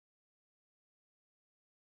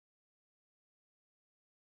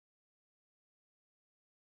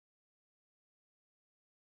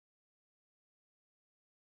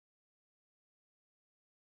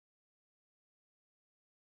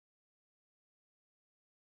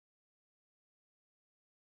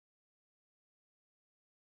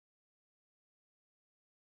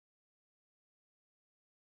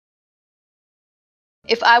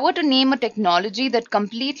If I were to name a technology that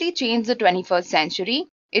completely changed the 21st century,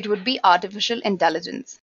 it would be artificial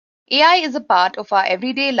intelligence. AI is a part of our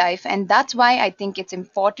everyday life, and that's why I think it's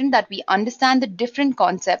important that we understand the different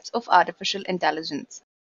concepts of artificial intelligence.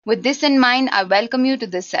 With this in mind, I welcome you to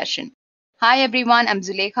this session. Hi everyone, I'm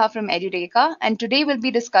Zulekha from Edureka, and today we'll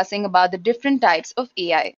be discussing about the different types of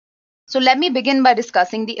AI. So let me begin by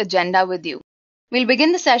discussing the agenda with you. We'll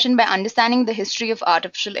begin the session by understanding the history of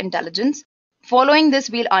artificial intelligence. Following this,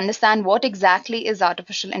 we'll understand what exactly is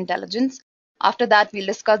artificial intelligence. After that, we'll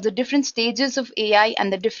discuss the different stages of AI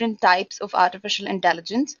and the different types of artificial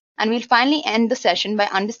intelligence. And we'll finally end the session by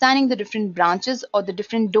understanding the different branches or the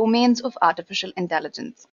different domains of artificial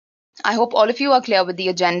intelligence. I hope all of you are clear with the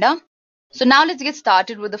agenda. So now let's get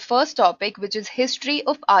started with the first topic, which is history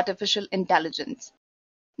of artificial intelligence.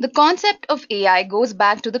 The concept of AI goes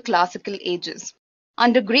back to the classical ages.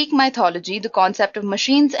 Under Greek mythology, the concept of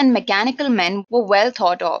machines and mechanical men were well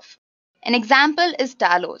thought of. An example is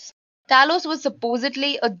Talos. Talos was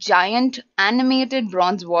supposedly a giant animated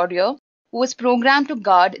bronze warrior who was programmed to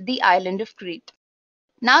guard the island of Crete.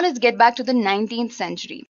 Now let's get back to the 19th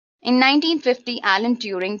century. In 1950, Alan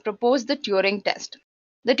Turing proposed the Turing test.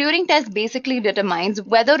 The Turing test basically determines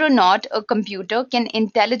whether or not a computer can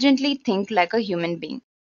intelligently think like a human being.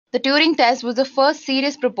 The Turing test was the first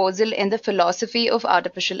serious proposal in the philosophy of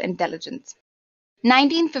artificial intelligence.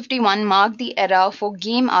 1951 marked the era for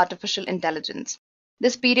game artificial intelligence.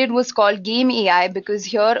 This period was called game AI because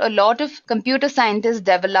here a lot of computer scientists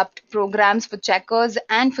developed programs for checkers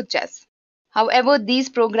and for chess. However, these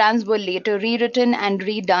programs were later rewritten and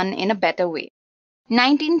redone in a better way.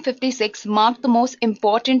 1956 marked the most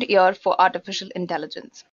important year for artificial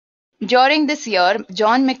intelligence. During this year,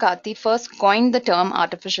 John McCarthy first coined the term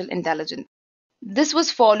artificial intelligence. This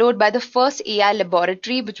was followed by the first AI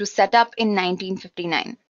laboratory, which was set up in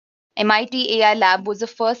 1959. MIT AI Lab was the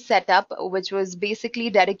first setup, which was basically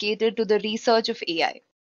dedicated to the research of AI.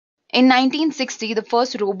 In 1960, the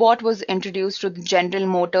first robot was introduced to the General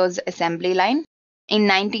Motors assembly line. In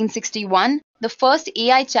 1961, the first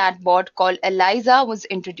AI chatbot called Eliza was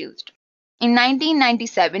introduced. In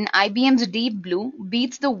 1997, IBM's Deep Blue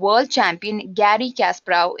beats the world champion Garry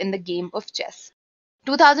Kasparov in the game of chess.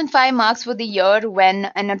 2005 marks for the year when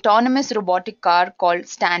an autonomous robotic car called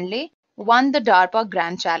Stanley won the DARPA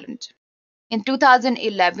Grand Challenge. In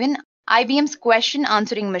 2011, IBM's question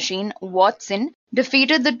answering machine, Watson,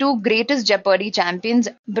 defeated the two greatest Jeopardy champions,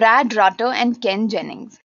 Brad Rutter and Ken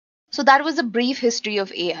Jennings. So that was a brief history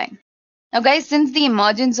of AI. Now guys, since the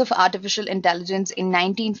emergence of artificial intelligence in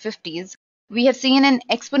 1950s, we have seen an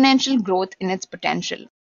exponential growth in its potential.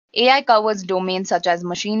 AI covers domains such as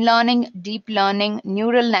machine learning, deep learning,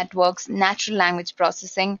 neural networks, natural language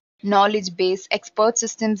processing, knowledge base, expert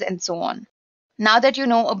systems, and so on. Now that you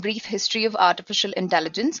know a brief history of artificial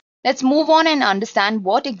intelligence, let's move on and understand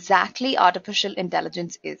what exactly artificial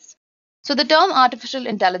intelligence is. So the term artificial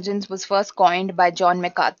intelligence was first coined by John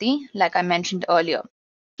McCarthy, like I mentioned earlier.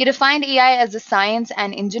 He defined AI as the science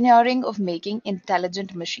and engineering of making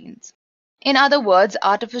intelligent machines. In other words,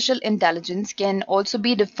 artificial intelligence can also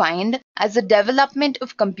be defined as the development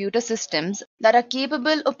of computer systems that are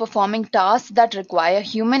capable of performing tasks that require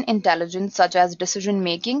human intelligence, such as decision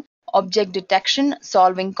making, object detection,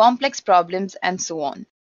 solving complex problems, and so on.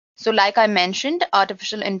 So, like I mentioned,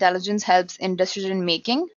 artificial intelligence helps in decision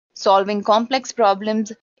making, solving complex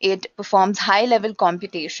problems, it performs high level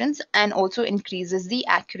computations, and also increases the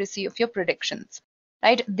accuracy of your predictions.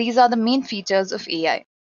 Right? These are the main features of AI.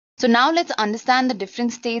 So now let's understand the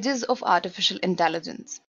different stages of artificial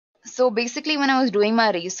intelligence. So basically, when I was doing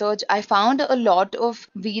my research, I found a lot of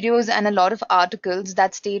videos and a lot of articles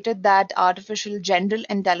that stated that artificial general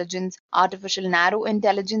intelligence, artificial narrow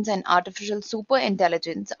intelligence, and artificial super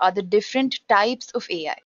intelligence are the different types of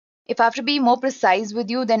AI. If I have to be more precise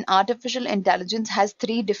with you, then artificial intelligence has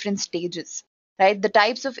three different stages, right? The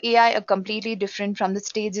types of AI are completely different from the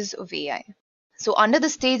stages of AI. So under the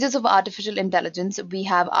stages of artificial intelligence, we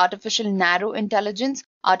have artificial narrow intelligence,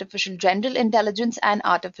 artificial general intelligence, and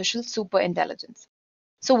artificial super intelligence.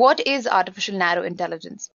 So what is artificial narrow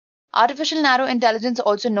intelligence? Artificial narrow intelligence,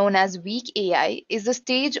 also known as weak AI, is a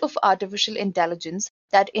stage of artificial intelligence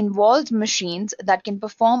that involves machines that can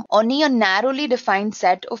perform only a narrowly defined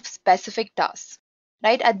set of specific tasks.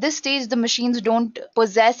 Right? At this stage, the machines don't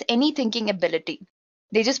possess any thinking ability.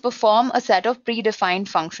 They just perform a set of predefined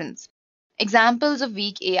functions. Examples of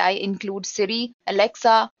weak AI include Siri,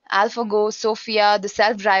 Alexa, AlphaGo, Sophia, the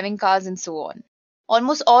self-driving cars, and so on.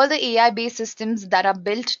 Almost all the AI-based systems that are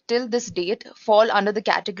built till this date fall under the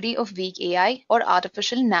category of weak AI or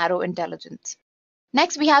artificial narrow intelligence.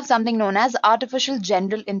 Next, we have something known as artificial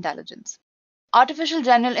general intelligence. Artificial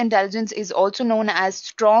general intelligence is also known as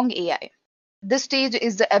strong AI. This stage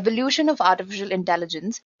is the evolution of artificial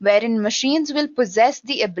intelligence, wherein machines will possess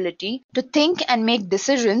the ability to think and make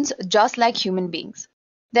decisions just like human beings.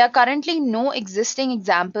 There are currently no existing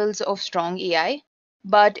examples of strong AI,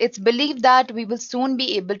 but it's believed that we will soon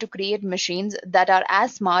be able to create machines that are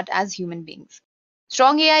as smart as human beings.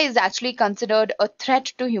 Strong AI is actually considered a threat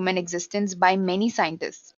to human existence by many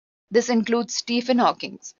scientists. This includes Stephen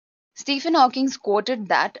Hawking. Stephen Hawking quoted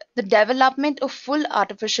that the development of full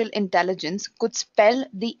artificial intelligence could spell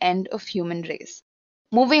the end of human race.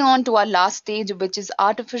 Moving on to our last stage, which is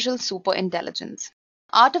artificial superintelligence.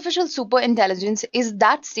 Artificial superintelligence is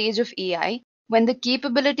that stage of AI when the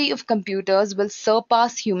capability of computers will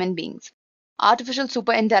surpass human beings. Artificial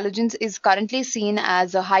superintelligence is currently seen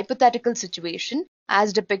as a hypothetical situation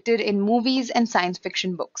as depicted in movies and science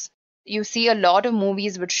fiction books. You see a lot of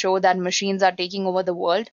movies which show that machines are taking over the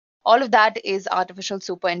world. All of that is artificial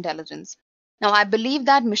superintelligence. Now, I believe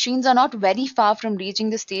that machines are not very far from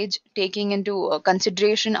reaching the stage taking into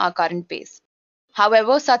consideration our current pace.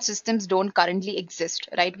 However, such systems don't currently exist,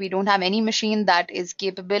 right? We don't have any machine that is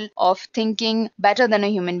capable of thinking better than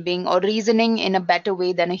a human being or reasoning in a better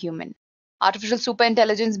way than a human. Artificial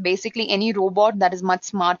superintelligence, basically any robot that is much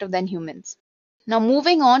smarter than humans. Now,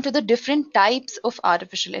 moving on to the different types of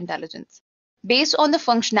artificial intelligence. Based on the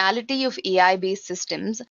functionality of AI based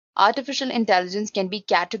systems, artificial intelligence can be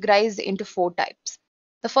categorized into four types.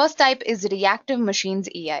 The first type is reactive machines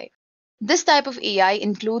AI. This type of AI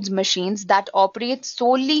includes machines that operate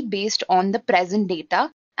solely based on the present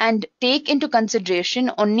data and take into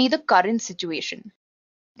consideration only the current situation.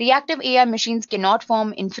 Reactive AI machines cannot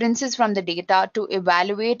form inferences from the data to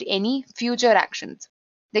evaluate any future actions.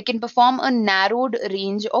 They can perform a narrowed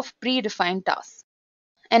range of predefined tasks.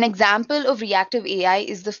 An example of reactive AI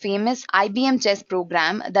is the famous IBM chess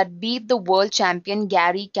program that beat the world champion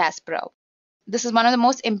Garry Kasparov. This is one of the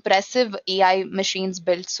most impressive AI machines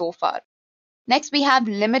built so far. Next, we have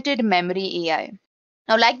limited memory AI.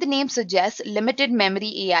 Now, like the name suggests, limited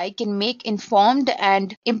memory AI can make informed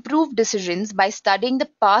and improved decisions by studying the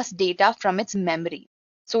past data from its memory.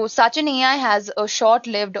 So, such an AI has a short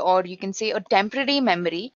lived, or you can say a temporary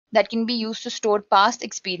memory that can be used to store past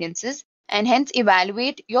experiences and hence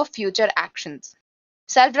evaluate your future actions.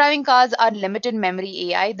 Self driving cars are limited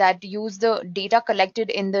memory AI that use the data collected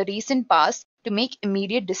in the recent past to make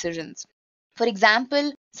immediate decisions. For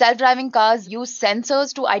example, self driving cars use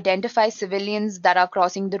sensors to identify civilians that are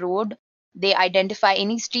crossing the road. They identify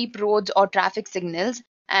any steep roads or traffic signals,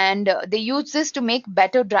 and they use this to make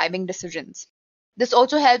better driving decisions. This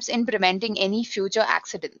also helps in preventing any future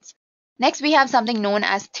accidents. Next, we have something known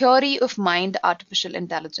as theory of mind artificial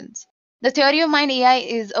intelligence. The theory of mind AI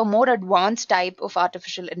is a more advanced type of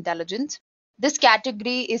artificial intelligence. This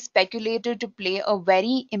category is speculated to play a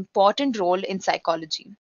very important role in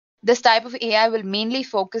psychology. This type of AI will mainly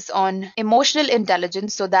focus on emotional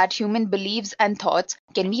intelligence so that human beliefs and thoughts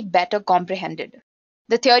can be better comprehended.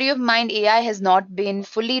 The theory of mind AI has not been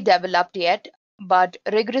fully developed yet, but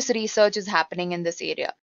rigorous research is happening in this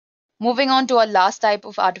area. Moving on to our last type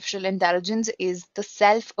of artificial intelligence is the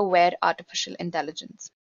self aware artificial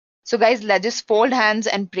intelligence. So, guys, let's just fold hands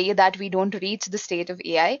and pray that we don't reach the state of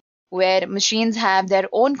AI where machines have their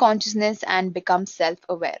own consciousness and become self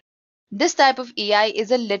aware. This type of AI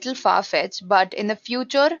is a little far fetched, but in the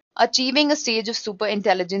future, achieving a stage of super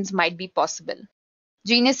intelligence might be possible.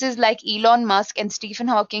 Geniuses like Elon Musk and Stephen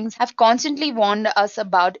Hawking have constantly warned us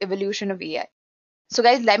about evolution of AI. So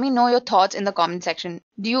guys, let me know your thoughts in the comment section.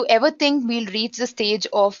 Do you ever think we'll reach the stage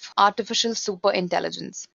of artificial super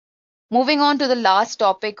intelligence? Moving on to the last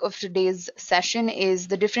topic of today's session is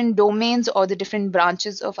the different domains or the different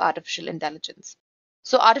branches of artificial intelligence.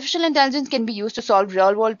 So, artificial intelligence can be used to solve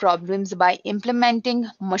real world problems by implementing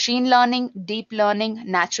machine learning, deep learning,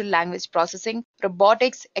 natural language processing,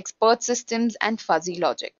 robotics, expert systems, and fuzzy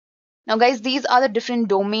logic. Now, guys, these are the different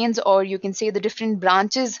domains, or you can say the different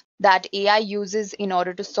branches that AI uses in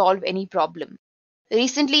order to solve any problem.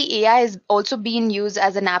 Recently, AI has also been used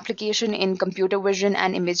as an application in computer vision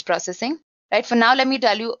and image processing. Right, for now, let me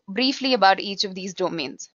tell you briefly about each of these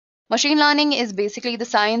domains. Machine learning is basically the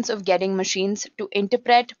science of getting machines to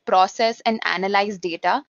interpret, process, and analyze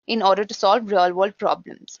data in order to solve real world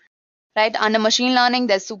problems. Right, under machine learning,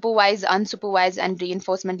 there's supervised, unsupervised, and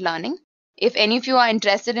reinforcement learning. If any of you are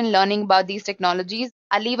interested in learning about these technologies,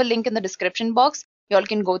 I'll leave a link in the description box. You all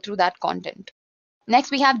can go through that content. Next,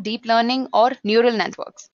 we have deep learning or neural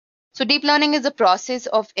networks. So, deep learning is the process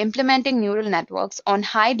of implementing neural networks on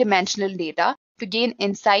high dimensional data to gain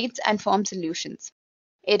insights and form solutions.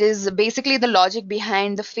 It is basically the logic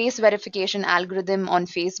behind the face verification algorithm on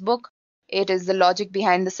Facebook. It is the logic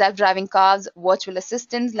behind the self-driving cars, virtual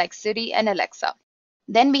assistants like Siri and Alexa.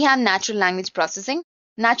 Then we have natural language processing.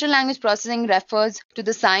 Natural language processing refers to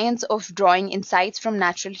the science of drawing insights from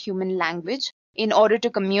natural human language in order to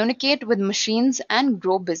communicate with machines and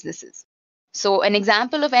grow businesses. So, an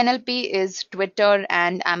example of NLP is Twitter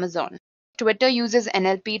and Amazon. Twitter uses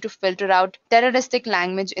NLP to filter out terroristic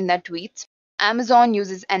language in their tweets. Amazon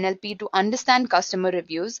uses NLP to understand customer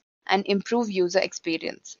reviews and improve user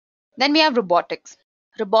experience. Then we have robotics.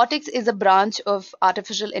 Robotics is a branch of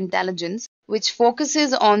artificial intelligence which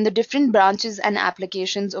focuses on the different branches and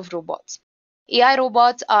applications of robots. AI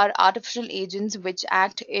robots are artificial agents which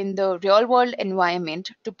act in the real world environment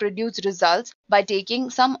to produce results by taking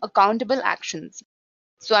some accountable actions.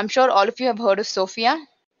 So I'm sure all of you have heard of Sophia.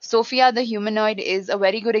 Sophia the humanoid is a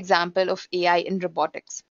very good example of AI in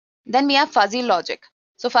robotics. Then we have fuzzy logic.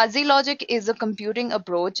 So fuzzy logic is a computing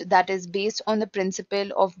approach that is based on the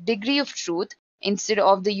principle of degree of truth instead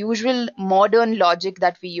of the usual modern logic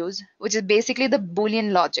that we use, which is basically the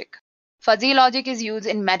Boolean logic. Fuzzy logic is used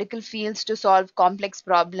in medical fields to solve complex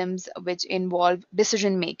problems which involve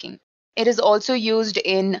decision making. It is also used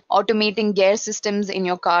in automating gear systems in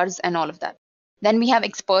your cars and all of that. Then we have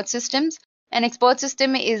expert systems. An expert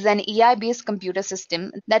system is an AI based computer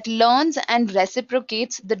system that learns and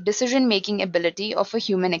reciprocates the decision making ability of a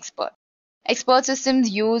human expert. Expert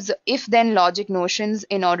systems use if then logic notions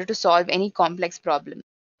in order to solve any complex problem.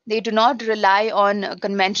 They do not rely on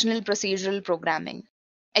conventional procedural programming.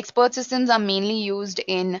 Expert systems are mainly used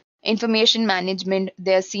in information management.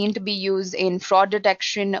 They are seen to be used in fraud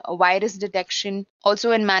detection, virus detection,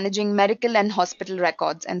 also in managing medical and hospital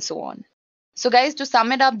records, and so on. So, guys, to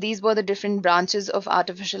sum it up, these were the different branches of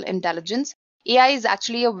artificial intelligence. AI is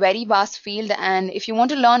actually a very vast field, and if you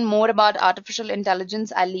want to learn more about artificial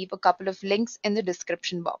intelligence, I'll leave a couple of links in the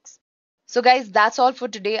description box. So, guys, that's all for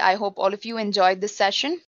today. I hope all of you enjoyed this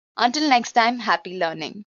session. Until next time, happy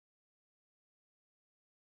learning.